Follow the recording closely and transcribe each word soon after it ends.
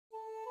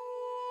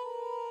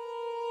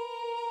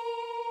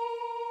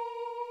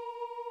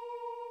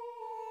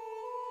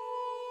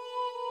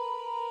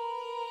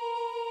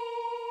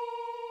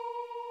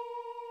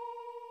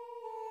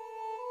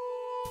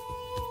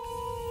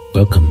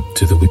Welcome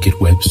to the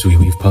Wicked Webs We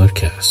Weave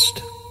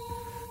podcast.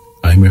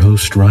 I'm your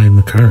host, Ryan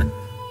Mckern.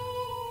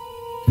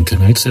 In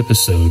tonight's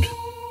episode,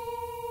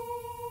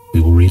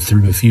 we will read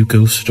through a few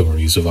ghost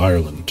stories of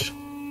Ireland,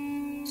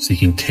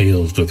 seeking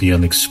tales of the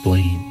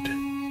unexplained.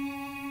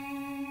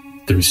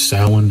 Through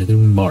Samhain and through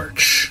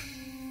March,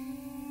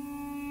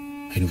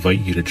 I invite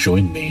you to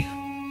join me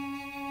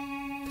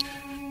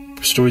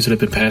for stories that have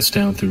been passed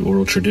down through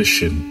oral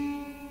tradition,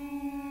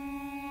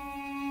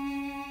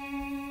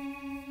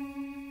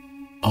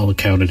 all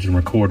accounted and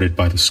recorded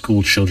by the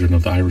school children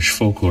of the Irish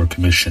Folklore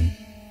Commission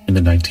in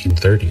the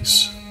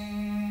 1930s.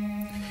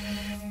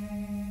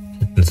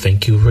 And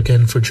thank you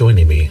again for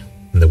joining me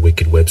in the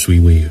Wicked Webs We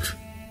Weave.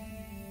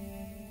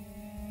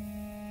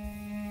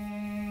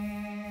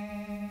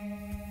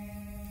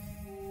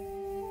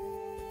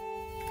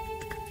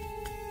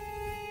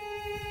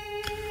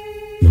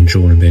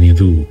 Bonjour,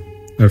 bienvenue.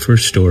 Our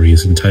first story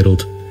is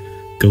entitled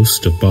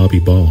Ghost of Bobby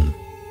Bawn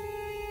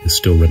is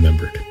Still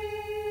Remembered.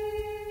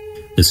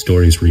 This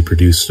story is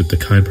reproduced with the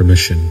kind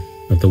permission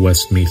of the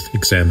Westmeath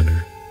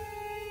Examiner.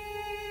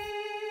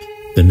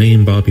 The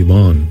name Bobby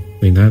Bawn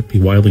may not be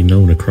widely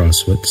known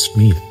across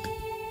Westmeath,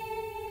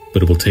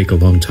 but it will take a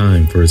long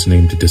time for his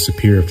name to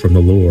disappear from the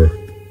lore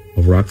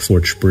of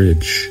Rockforch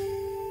Bridge,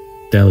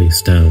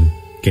 Dalliestown,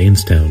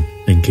 Gainestown,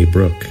 and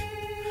Gaybrook.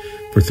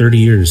 For 30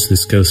 years,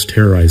 this ghost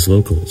terrorized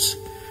locals,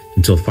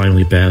 until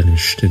finally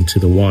banished into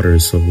the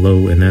waters of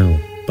Lough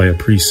Ennell by a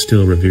priest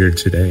still revered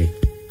today.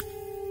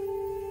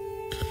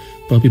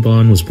 Bobby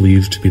Bawn was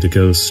believed to be the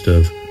ghost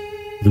of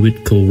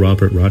Luitco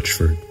Robert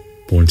Rochford,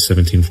 born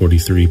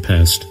 1743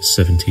 past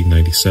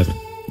 1797.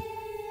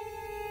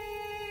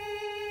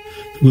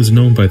 He was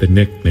known by the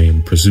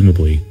nickname,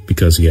 presumably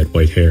because he had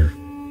white hair.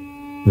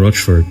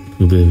 Rochford,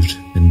 who lived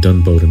in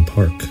Dunboden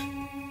Park,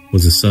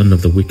 was the son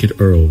of the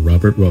wicked Earl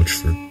Robert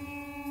Rochford,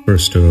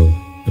 first Earl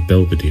of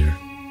Belvedere,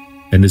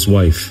 and his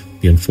wife,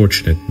 the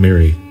unfortunate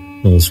Mary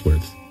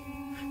Molesworth,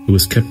 who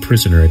was kept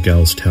prisoner at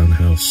Galstown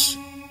House.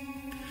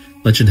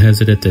 Legend has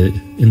it at the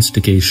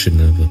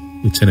instigation of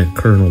Lieutenant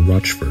Colonel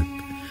Rochford,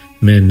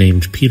 a man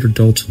named Peter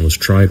Dalton was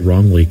tried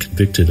wrongly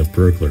convicted of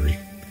burglary.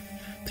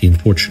 The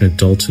unfortunate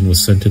Dalton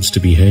was sentenced to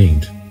be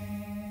hanged,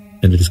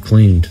 and it is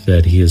claimed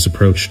that he has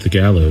approached the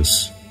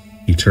gallows.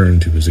 He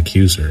turned to his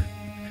accuser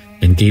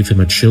and gave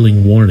him a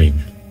chilling warning.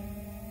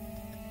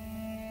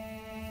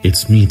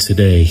 "It's me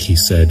today," he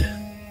said,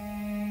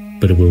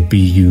 "but it will be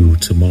you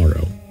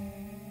tomorrow."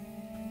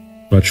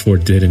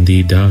 Rochford did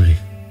indeed die,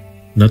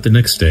 not the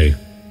next day,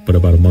 but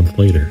about a month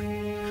later,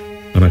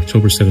 on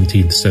October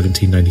 17,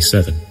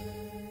 1797.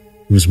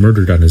 He was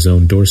murdered on his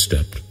own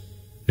doorstep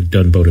at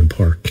Dunboden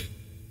Park,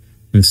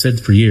 and said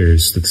for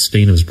years that the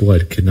stain of his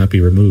blood could not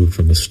be removed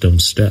from the stone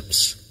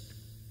steps.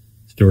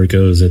 The story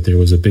goes that there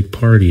was a big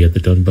party at the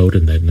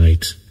Dunboden that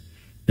night.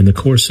 In the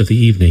course of the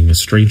evening, a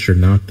stranger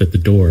knocked at the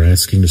door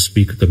asking to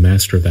speak with the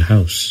master of the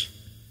house.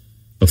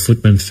 A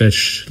footman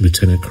fetched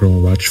Lieutenant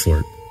Colonel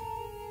Rochford,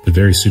 but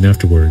very soon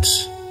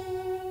afterwards,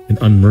 an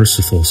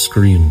unmerciful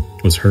scream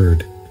was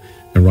heard,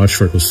 and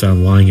Rochford was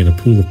found lying in a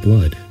pool of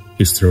blood.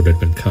 His throat had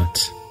been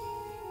cut.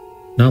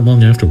 Not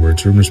long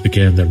afterwards, rumors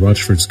began that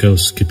Rochford's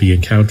ghost could be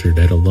encountered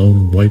at a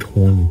lone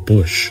whitehorn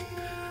bush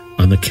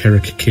on the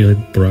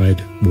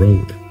Carrick-Kilbride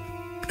Road,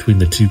 between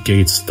the two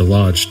gates of the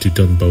lodge to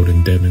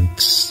Dunboden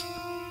Dements.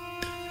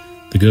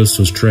 The ghost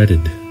was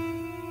dreaded,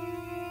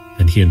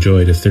 and he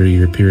enjoyed a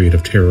 30-year period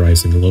of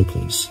terrorizing the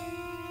locals.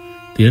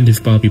 The end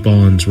of Bobby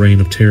Bawn's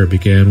reign of terror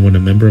began when a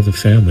member of the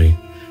family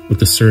with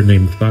the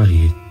surname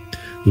Fahy,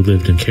 who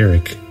lived in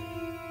Carrick,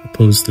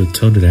 opposed the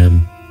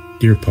Tunderdam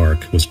Deer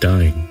Park, was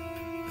dying.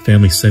 The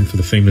family sent for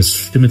the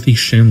famous Timothy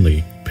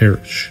Shanley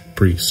parish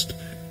priest,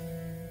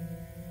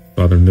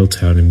 Father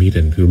Milltown and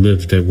Meaden, who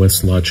lived at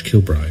West Lodge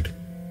Kilbride.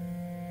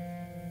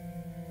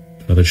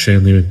 Father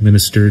Shanley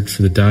ministered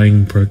for the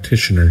dying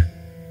practitioner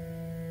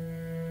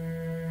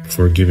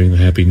before giving the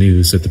happy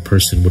news that the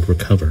person would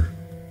recover.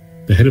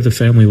 The head of the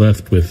family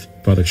left with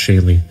Father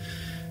Shanley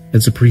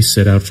as the priest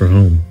set out for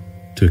home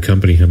to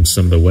accompany him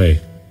some of the way.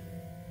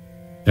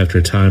 After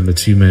a time, the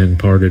two men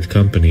parted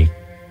company,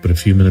 but a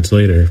few minutes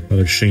later,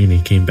 Father Shanley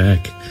came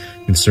back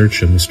in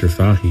search of Mr.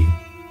 Fahy,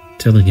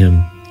 telling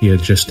him he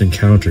had just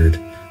encountered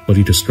what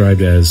he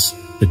described as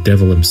the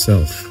devil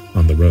himself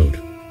on the road.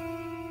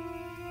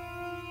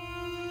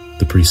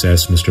 The priest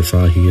asked Mr.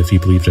 Fahy if he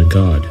believed in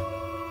God,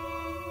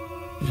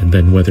 and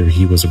then whether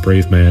he was a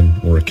brave man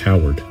or a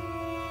coward.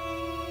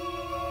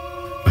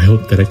 "I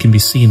hope that I can be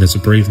seen as a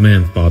brave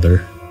man,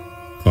 Father,"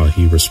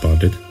 Fahy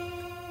responded.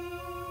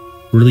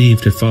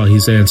 Relieved at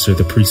Fahy's answer,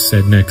 the priest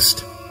said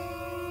next,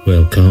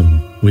 "Well,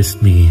 come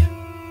with me,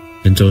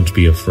 and don't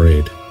be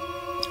afraid.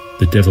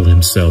 The devil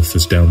himself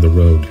is down the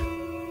road."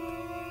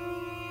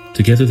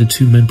 Together the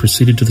two men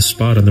proceeded to the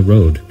spot on the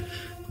road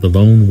where the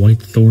lone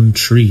white thorn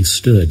tree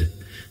stood,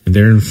 and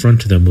there in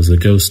front of them was the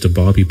ghost of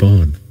Bobby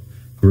Bawn,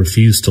 who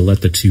refused to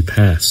let the two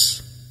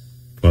pass.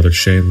 Father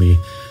Shanley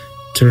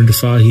turned to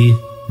Fahy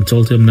and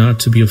told him not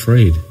to be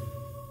afraid,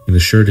 and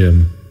assured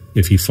him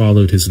if he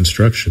followed his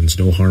instructions,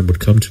 no harm would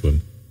come to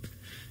him.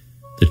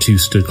 The two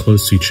stood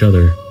close to each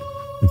other,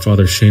 and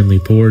Father Shanley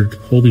poured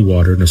holy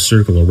water in a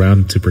circle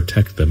around to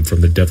protect them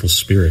from the devil's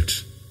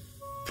spirit.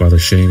 Father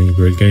Shanley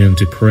began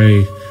to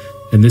pray,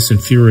 and this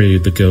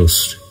infuriated the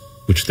ghost,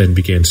 which then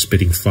began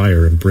spitting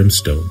fire and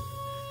brimstone,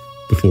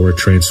 before it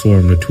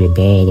transformed into a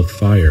ball of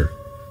fire,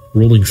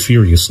 rolling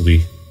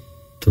furiously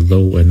to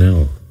Lough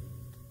Ennell.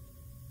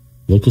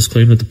 Locals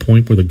claim that the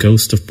point where the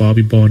ghost of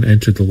Bobby Bawn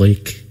entered the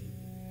lake,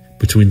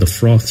 between the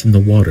froth and the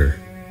water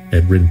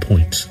at Rin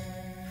Point,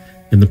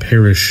 in the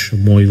parish of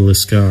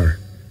Moylisgar,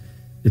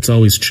 it's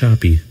always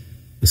choppy,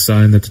 a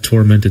sign that the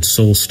tormented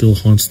soul still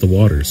haunts the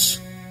waters.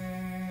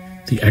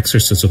 The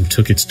exorcism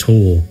took its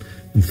toll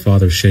on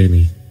Father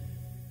Shanley.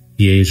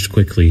 He aged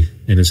quickly,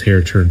 and his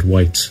hair turned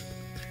white.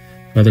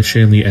 Father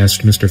Shanley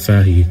asked Mr.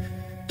 Fahey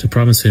to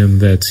promise him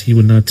that he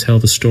would not tell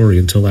the story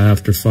until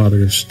after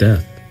Father's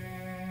death.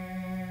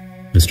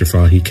 Mr.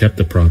 Fahey kept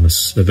the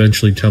promise,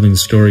 eventually telling the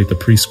story at the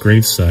priest's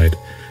graveside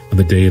on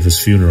the day of his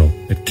funeral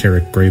at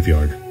Carrick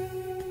Graveyard.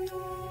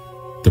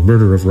 The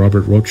murder of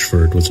Robert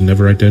Rochford was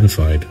never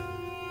identified,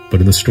 but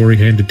in the story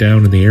handed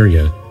down in the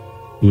area,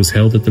 it was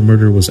held that the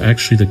murderer was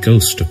actually the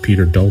ghost of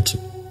Peter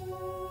Dalton.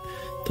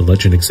 The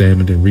legend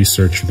examined and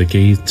researched for the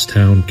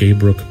Gaystown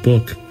Gaybrook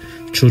book,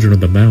 Children of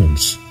the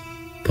Mounds,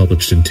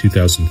 published in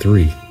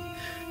 2003,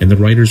 and the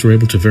writers were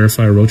able to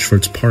verify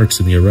Rochford's parts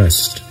in the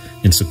arrest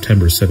in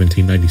September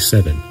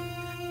 1797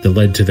 that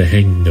led to the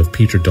hanging of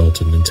Peter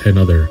Dalton and 10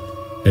 other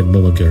at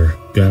Mullingar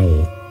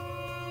Gaol.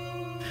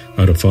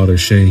 Out of Father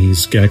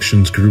Shanley's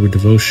actions grew a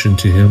devotion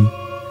to him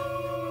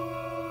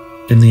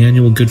and the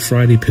annual Good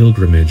Friday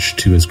pilgrimage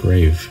to his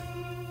grave.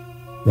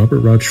 Robert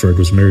Rochford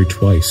was married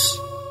twice,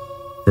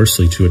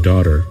 firstly to a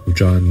daughter of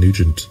John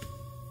Nugent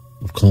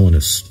of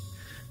Colonist,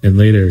 and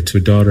later to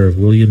a daughter of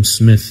William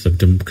Smith of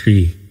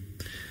Dumcree.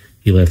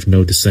 He left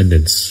no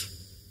descendants.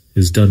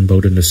 His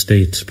Dunboden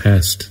estate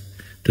passed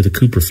to the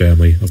Cooper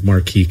family of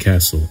Marquis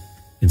Castle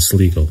in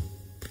Sligo.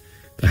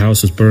 The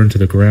house was burned to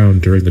the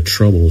ground during the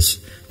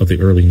troubles of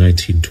the early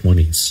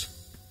 1920s.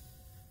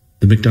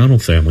 The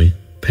MacDonald family,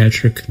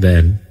 Patrick,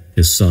 then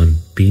his son,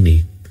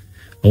 Beanie,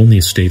 owned the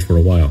estate for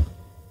a while.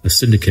 A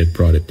syndicate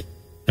bought it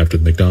after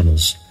the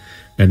MacDonalds,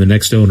 and the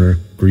next owner,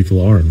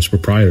 Greville Arms,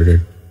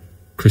 proprietor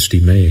Christy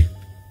May,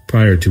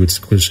 prior to its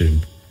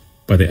acquisition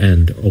by the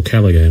end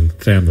O'Callaghan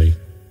family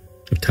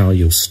of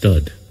Talio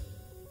Stud.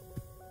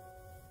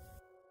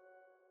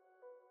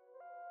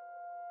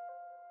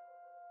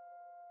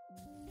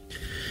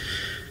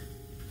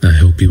 I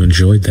hope you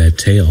enjoyed that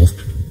tale.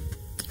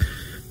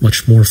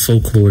 Much more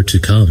folklore to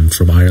come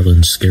from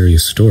Ireland's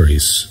scariest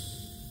stories.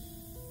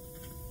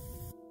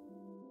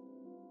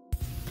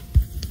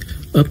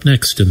 Up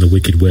next in the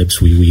Wicked Webs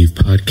We Weave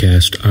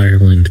podcast,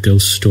 Ireland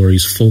Ghost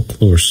Stories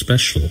Folklore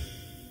Special,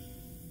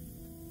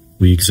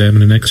 we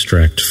examine an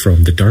extract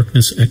from The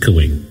Darkness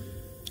Echoing,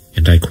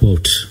 and I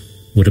quote,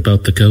 "What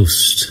about the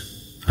ghost?"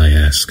 I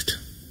asked.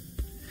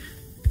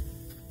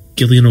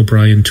 Gillian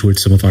O'Brien toured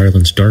some of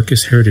Ireland's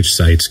darkest heritage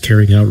sites,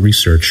 carrying out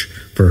research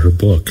for her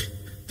book,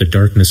 The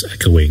Darkness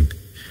Echoing,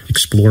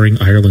 exploring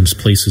Ireland's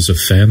places of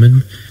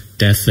famine,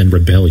 death, and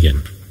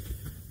rebellion,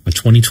 a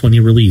 2020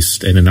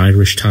 release and an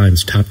Irish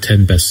Times Top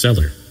 10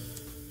 bestseller.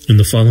 In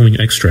the following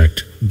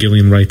extract,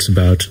 Gillian writes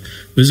about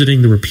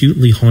visiting the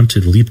reputedly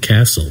haunted Leap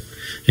Castle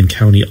in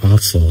County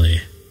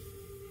Offaly,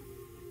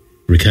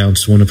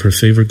 recounts one of her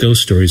favorite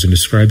ghost stories, and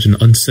describes an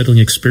unsettling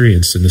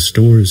experience in the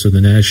stores of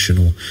the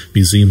National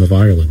Museum of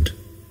Ireland,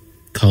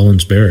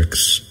 Collins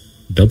Barracks,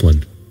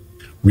 Dublin,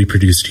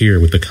 reproduced here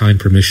with the kind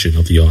permission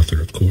of the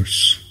author, of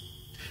course.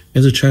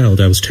 As a child,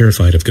 I was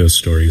terrified of ghost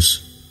stories.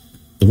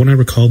 The one I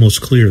recall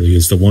most clearly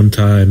is the one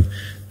time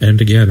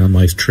and again on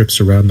my trips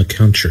around the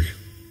country.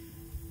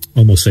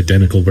 Almost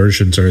identical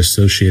versions are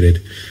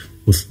associated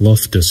with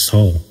Loftus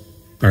Hall,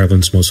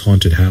 Ireland's most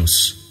haunted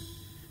house,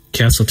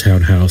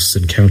 Castletown House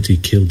in County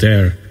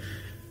Kildare,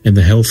 and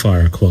the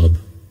Hellfire Club,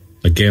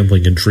 a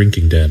gambling and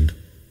drinking den,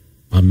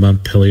 on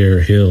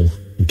Montpelier Hill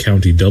in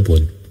County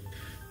Dublin.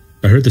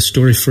 I heard the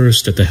story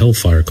first at the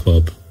Hellfire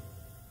Club.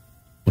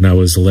 When I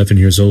was 11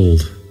 years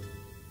old,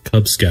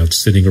 Cub Scouts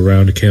sitting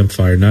around a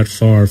campfire not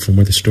far from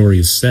where the story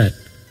is set.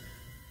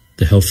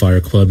 The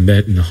Hellfire Club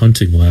met in a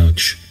hunting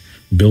lodge,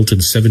 built in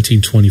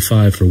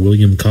 1725 for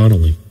William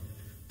Connolly,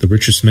 the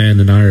richest man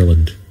in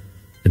Ireland,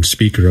 and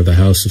Speaker of the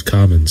House of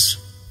Commons.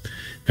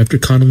 After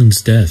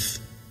Connolly's death,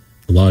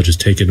 the lodge is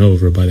taken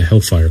over by the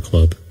Hellfire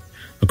Club,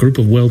 a group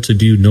of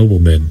well-to-do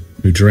noblemen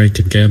who drank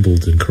and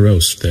gambled and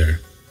caroused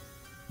there.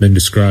 Men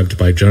described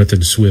by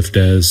Jonathan Swift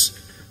as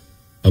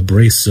a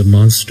brace of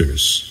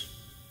monsters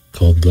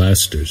called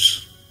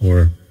blasters,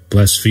 or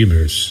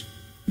blasphemers,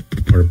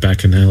 or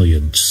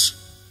bacchanalians.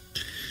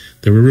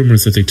 There were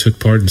rumors that they took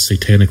part in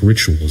satanic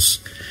rituals,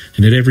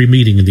 and at every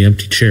meeting the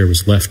empty chair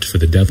was left for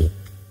the devil.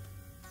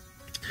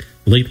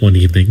 Late one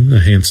evening, a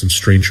handsome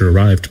stranger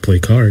arrived to play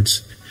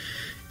cards.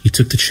 He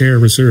took the chair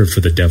reserved for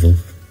the devil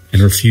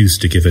and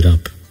refused to give it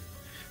up.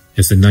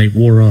 As the night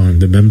wore on,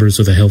 the members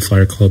of the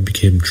Hellfire Club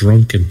became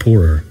drunk and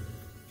poorer,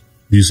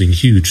 losing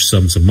huge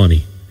sums of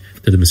money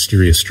to the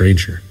mysterious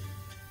stranger.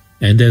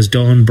 and as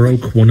dawn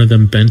broke, one of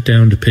them bent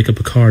down to pick up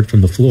a card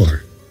from the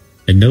floor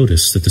and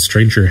noticed that the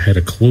stranger had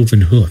a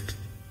cloven hoof.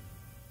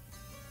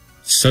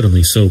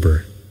 Suddenly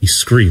sober, he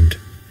screamed,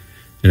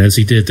 and as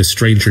he did, the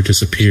stranger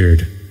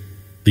disappeared,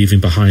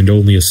 leaving behind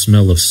only a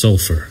smell of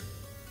sulfur.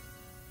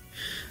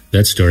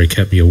 That story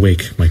kept me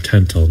awake my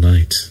tent all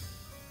night.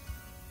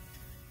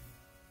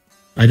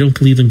 I don't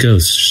believe in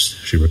ghosts,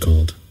 she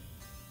recalled,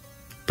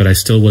 but I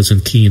still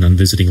wasn't keen on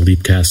visiting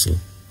Leap Castle,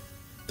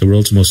 the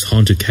world's most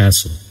haunted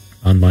castle,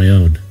 on my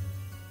own.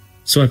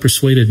 So I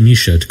persuaded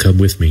Misha to come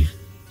with me.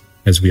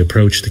 As we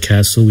approached the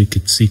castle, we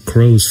could see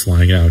crows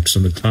flying out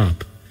on the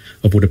top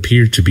of what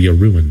appeared to be a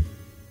ruin.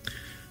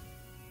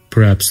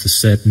 Perhaps the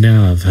set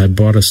nav had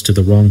brought us to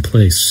the wrong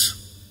place.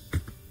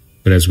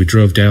 But as we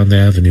drove down the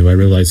avenue, I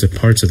realized that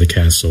parts of the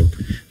castle,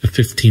 a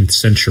 15th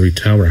century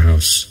tower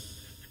house,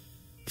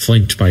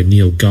 flanked by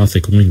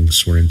neo-Gothic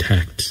wings, were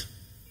intact.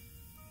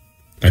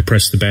 I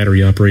pressed the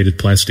battery-operated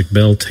plastic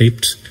bell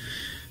taped,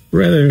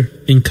 rather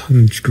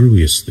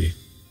incongruously,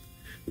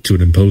 to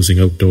an imposing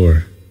oak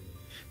door,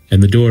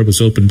 and the door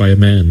was opened by a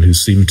man who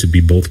seemed to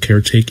be both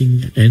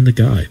caretaking and a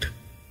guide.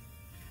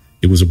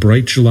 It was a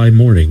bright July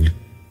morning,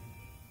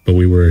 but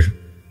we were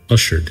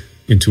ushered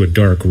into a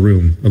dark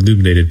room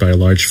illuminated by a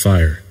large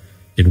fire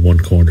in one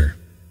corner.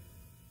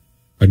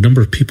 A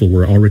number of people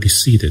were already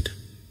seated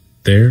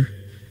there,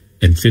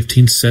 and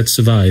 15 sets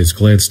of eyes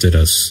glanced at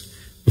us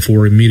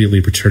before immediately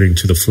returning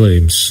to the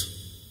flames.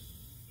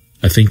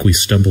 I think we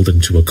stumbled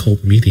into a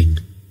cult meeting,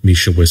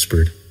 Misha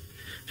whispered,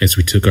 as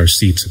we took our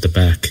seats at the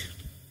back.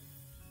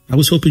 I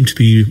was hoping to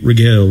be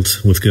regaled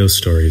with ghost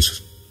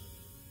stories,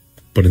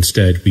 but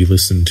instead we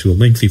listened to a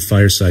lengthy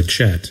fireside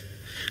chat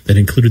that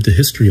included the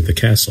history of the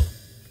castle,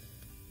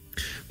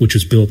 which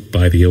was built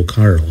by the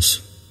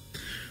O'Carrolls,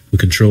 who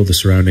controlled the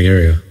surrounding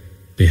area.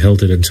 They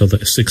held it until the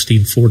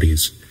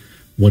 1640s,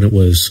 when it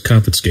was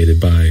confiscated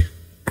by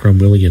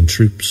Cromwellian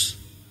troops,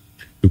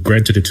 who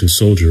granted it to a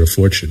soldier of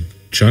fortune,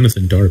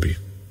 Jonathan Darby.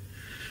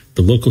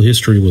 The local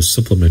history was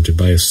supplemented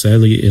by a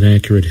sadly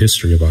inaccurate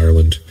history of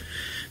Ireland,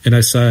 and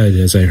I sighed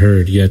as I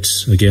heard yet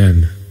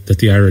again that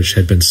the Irish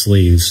had been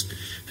slaves,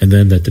 and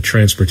then that the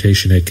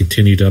transportation had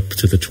continued up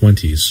to the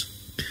 20s.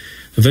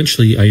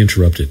 Eventually, I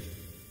interrupted.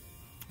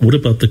 "What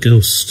about the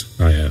ghosts?"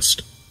 I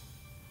asked.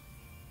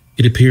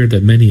 It appeared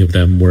that many of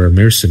them were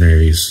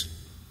mercenaries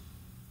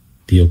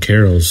the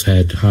O'Carrolls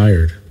had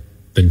hired,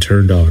 then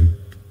turned on.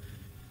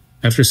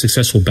 After a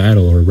successful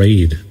battle or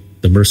raid,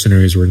 the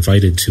mercenaries were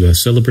invited to a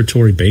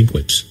celebratory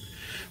banquet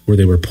where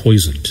they were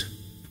poisoned.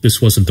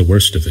 This wasn't the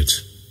worst of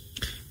it.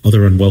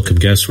 Other unwelcome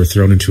guests were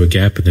thrown into a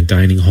gap in the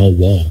dining hall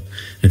wall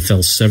and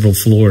fell several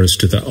floors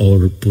to the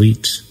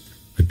oublette,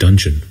 a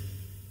dungeon.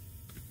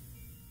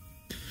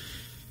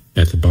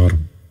 At the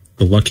bottom,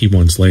 the lucky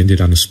ones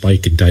landed on a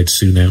spike and died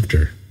soon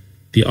after.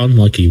 The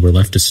unlucky were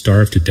left to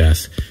starve to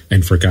death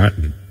and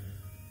forgotten.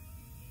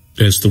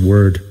 As the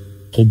word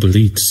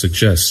oubliette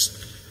suggests,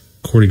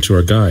 according to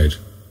our guide,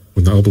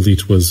 when the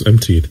oubliette was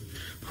emptied,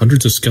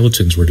 hundreds of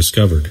skeletons were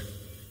discovered.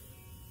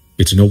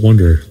 It's no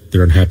wonder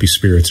their unhappy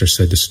spirits are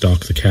said to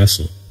stalk the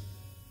castle.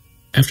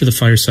 After the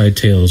fireside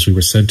tales, we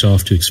were sent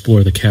off to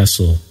explore the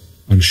castle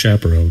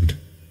unchaperoned.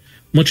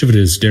 Much of it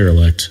is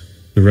derelict,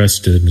 the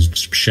rest is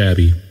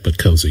shabby but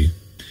cozy.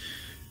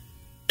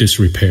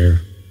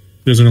 Disrepair.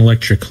 There's an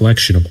electric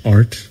collection of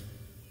art,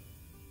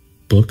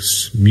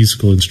 books,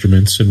 musical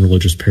instruments, and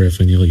religious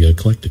paraphernalia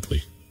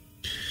eclectically.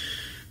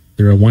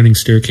 There are winding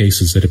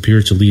staircases that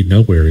appear to lead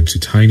nowhere into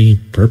tiny,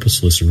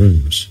 purposeless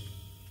rooms.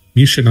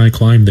 Misha and I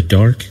climbed the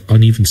dark,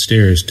 uneven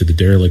stairs to the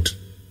derelict,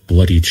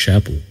 bloody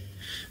chapel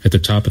at the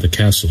top of the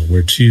castle,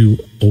 where two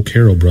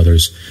O'Carroll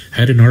brothers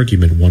had an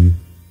argument. One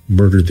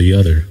murdered the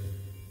other.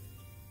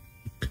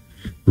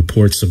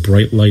 Reports of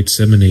bright lights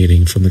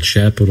emanating from the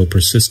chapel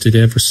persisted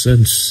ever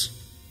since.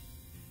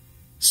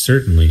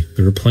 Certainly,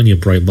 there were plenty of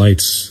bright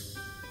lights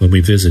when we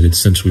visited,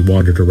 since we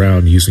wandered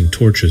around using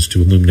torches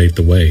to illuminate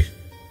the way.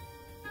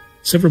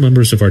 Several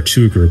members of our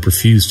tour group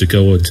refused to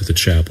go into the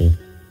chapel,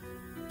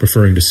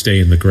 preferring to stay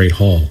in the Great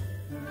Hall.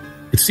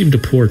 It seemed a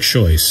poor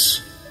choice,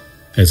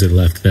 as it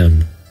left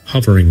them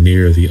hovering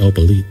near the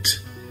oubliette,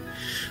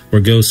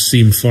 where ghosts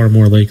seemed far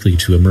more likely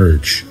to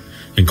emerge,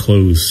 and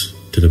close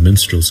to the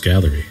minstrel's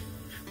gallery,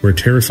 where a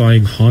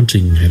terrifying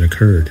haunting had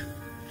occurred.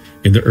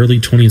 In the early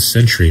 20th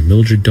century,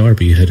 Mildred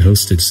Darby had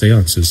hosted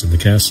seances in the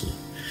castle,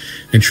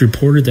 and she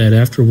reported that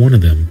after one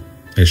of them,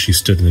 as she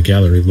stood in the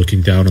gallery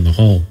looking down on the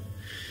hall,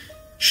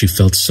 she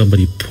felt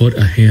somebody put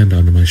a hand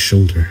on my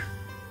shoulder.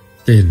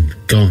 Thin,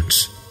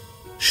 gaunt,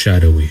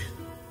 shadowy.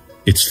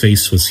 Its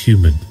face was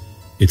human.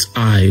 Its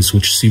eyes,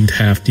 which seemed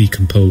half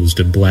decomposed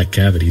in black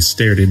cavities,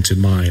 stared into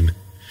mine.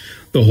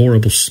 The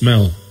horrible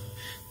smell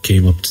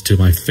came up to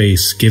my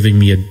face, giving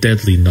me a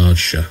deadly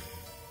nausea.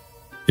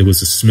 It was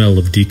the smell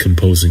of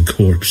decomposing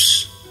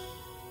corpse.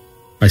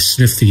 I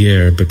sniffed the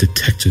air, but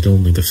detected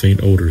only the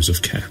faint odors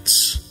of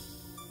cats.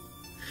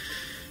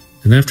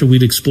 And after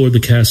we'd explored the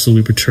castle,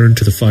 we returned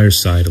to the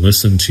fireside and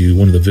listened to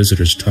one of the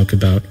visitors talk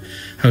about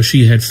how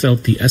she had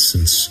felt the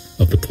essence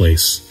of the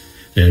place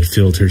and had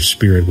filled her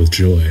spirit with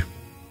joy.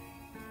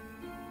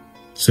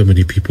 So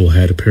many people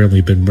had apparently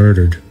been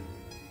murdered.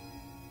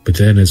 But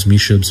then, as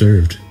Misha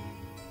observed,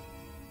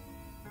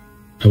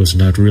 I was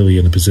not really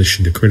in a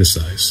position to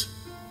criticize.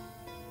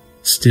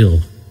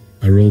 Still,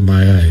 I rolled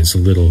my eyes a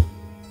little,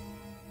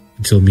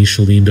 until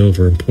Misha leaned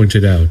over and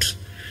pointed out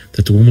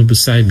that the woman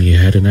beside me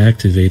had an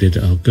activated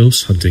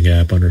ghost hunting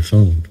app on her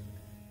phone,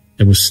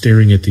 and was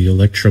staring at the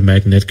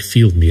electromagnetic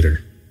field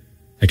meter.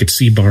 I could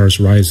see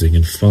bars rising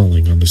and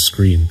falling on the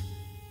screen.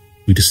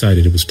 We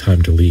decided it was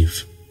time to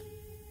leave.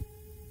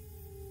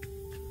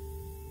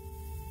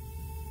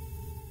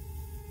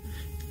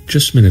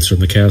 Just minutes from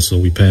the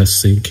castle, we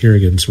passed St.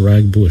 Kerrigan's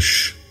rag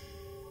bush,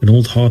 an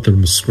old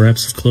hawthorn with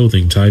scraps of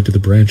clothing tied to the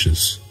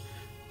branches.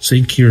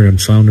 St. Kieran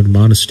founded a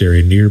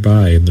monastery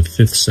nearby in the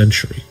 5th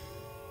century.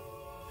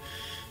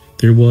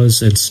 There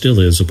was, and still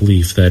is, a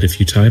belief that if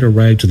you tied a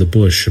rag to the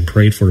bush and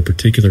prayed for a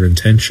particular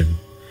intention,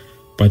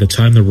 by the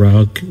time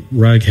the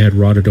rag had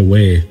rotted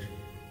away,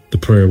 the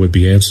prayer would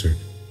be answered.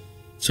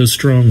 So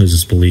strong is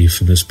this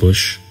belief in this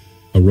bush,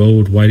 a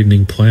road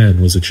widening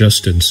plan was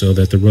adjusted so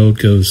that the road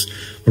goes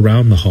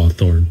around the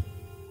hawthorn.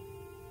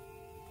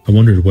 I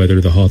wondered whether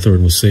the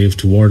hawthorn was saved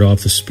to ward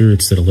off the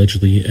spirits that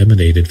allegedly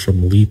emanated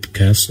from Leap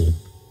Castle,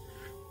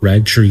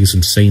 rag trees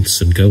and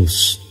saints and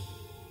ghosts.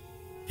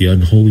 The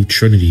unholy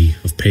trinity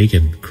of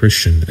pagan,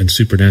 Christian, and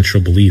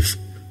supernatural belief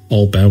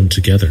all bound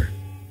together.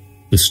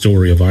 The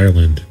story of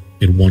Ireland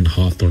in one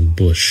hawthorn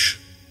bush.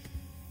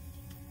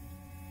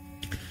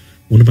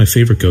 One of my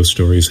favorite ghost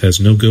stories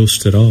has no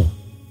ghosts at all.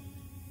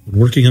 When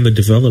working on the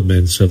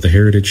developments of the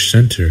Heritage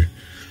Center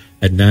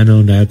at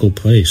Nano-Nagle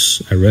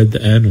Place, I read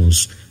the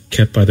annals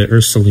kept by the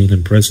Ursuline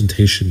and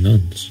Presentation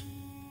nuns,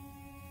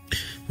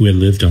 who had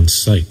lived on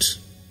site.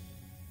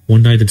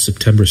 One night in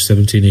September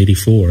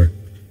 1784,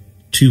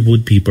 2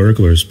 would-be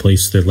burglars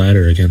placed their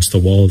ladder against the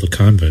wall of the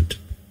convent.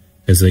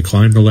 As they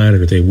climbed the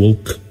ladder, they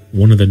woke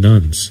one of the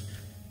nuns,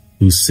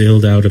 who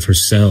sailed out of her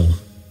cell,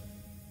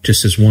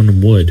 just as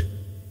one would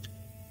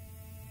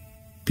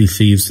be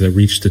thieves that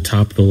reached the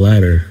top of the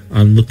ladder.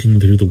 On looking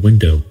through the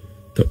window,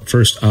 the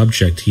first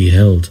object he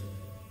held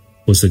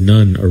was a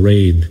nun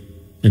arrayed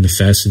in the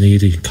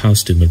fascinating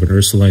costume of an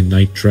Ursuline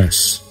night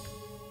dress.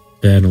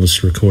 The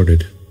annalist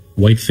recorded,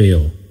 white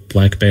veil,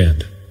 black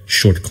band,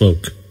 short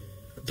cloak.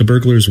 The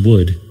burglars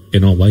would,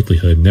 in all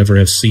likelihood, never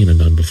have seen a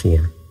nun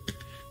before,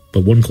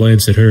 but one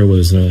glance at her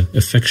was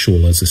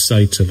effectual as the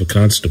sight of a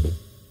constable.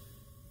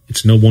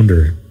 It's no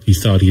wonder he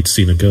thought he had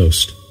seen a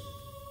ghost.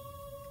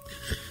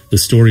 The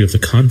story of the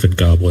convent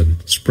goblin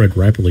spread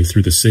rapidly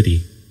through the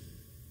city,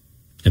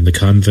 and the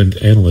convent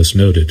analyst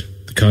noted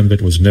the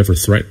convent was never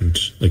threatened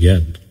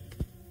again.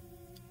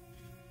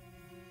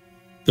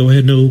 Though I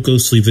had no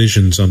ghostly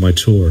visions on my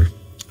tour,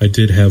 I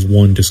did have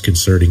one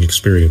disconcerting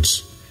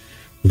experience.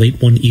 Late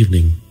one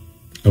evening,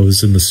 I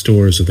was in the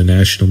stores of the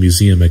National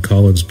Museum at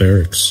Collins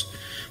Barracks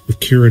with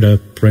curator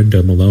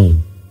Brenda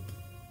Malone,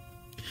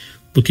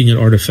 looking at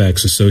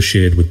artifacts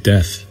associated with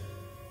death.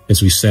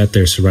 As we sat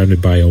there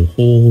surrounded by a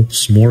whole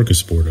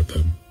smorgasbord of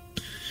them,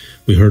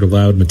 we heard a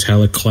loud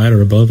metallic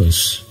clatter above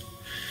us.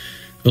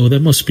 "Oh, that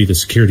must be the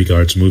security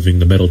guards moving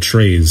the metal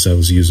trays I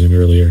was using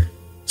earlier,"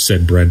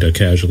 said Brenda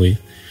casually.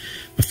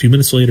 A few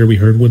minutes later, we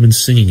heard women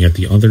singing at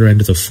the other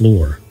end of the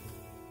floor.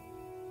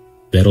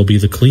 "That'll be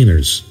the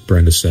cleaners,"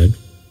 Brenda said.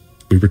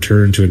 We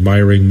returned to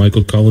admiring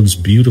Michael Collins'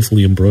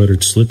 beautifully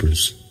embroidered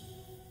slippers.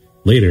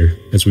 Later,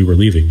 as we were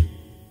leaving,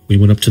 we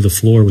went up to the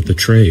floor with the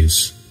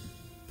trays.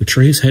 The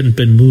trays hadn't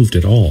been moved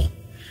at all.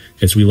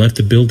 As we left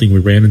the building, we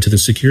ran into the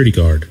security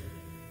guard.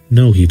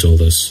 "No," he told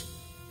us,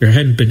 "there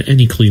hadn't been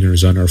any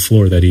cleaners on our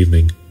floor that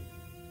evening.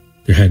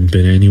 There hadn't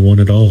been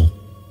anyone at all."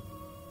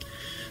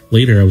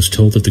 Later, I was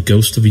told that the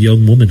ghost of a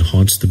young woman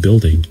haunts the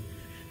building.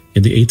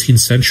 In the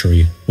 18th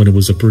century, when it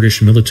was a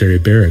British military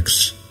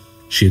barracks,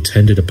 she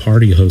attended a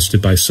party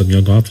hosted by some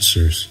young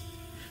officers.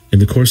 In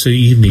the course of the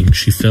evening,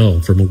 she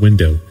fell from a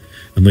window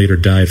and later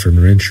died from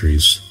her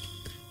injuries,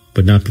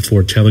 but not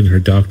before telling her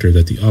doctor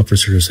that the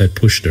officers had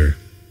pushed her.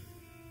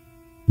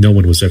 No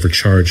one was ever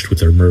charged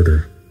with her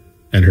murder,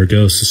 and her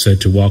ghost is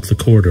said to walk the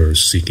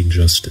corridors seeking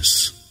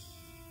justice.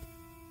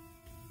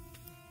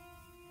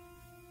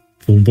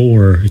 For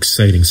more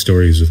exciting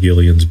stories of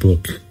Gillian's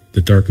book,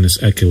 The Darkness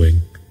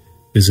Echoing,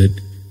 visit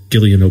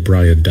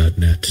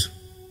GillianO'Brien.net.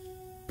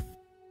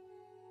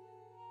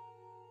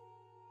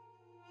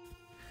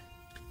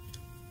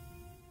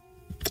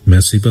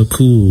 Merci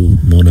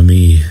beaucoup, mon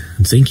ami,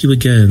 and thank you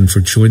again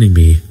for joining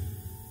me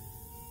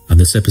on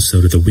this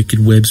episode of the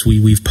Wicked Webs We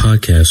Weave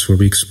podcast, where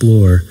we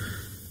explore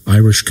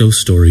Irish ghost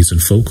stories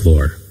and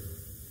folklore.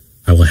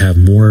 I will have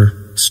more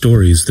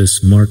stories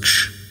this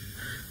March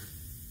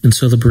in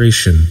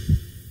celebration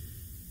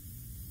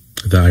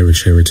of the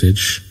Irish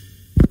heritage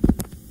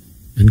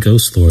and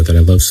ghost lore that I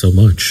love so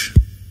much.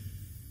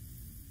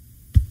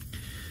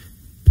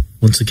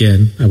 Once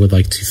again, I would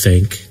like to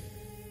thank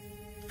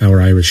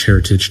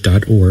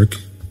OurIrishHeritage.org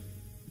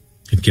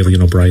and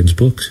Gillian O'Brien's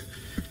book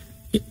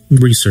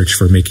research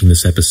for making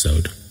this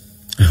episode.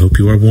 I hope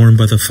you are warmed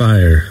by the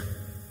fire.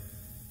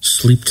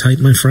 Sleep tight,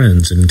 my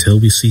friends, and until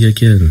we see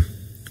again,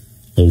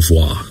 au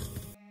revoir.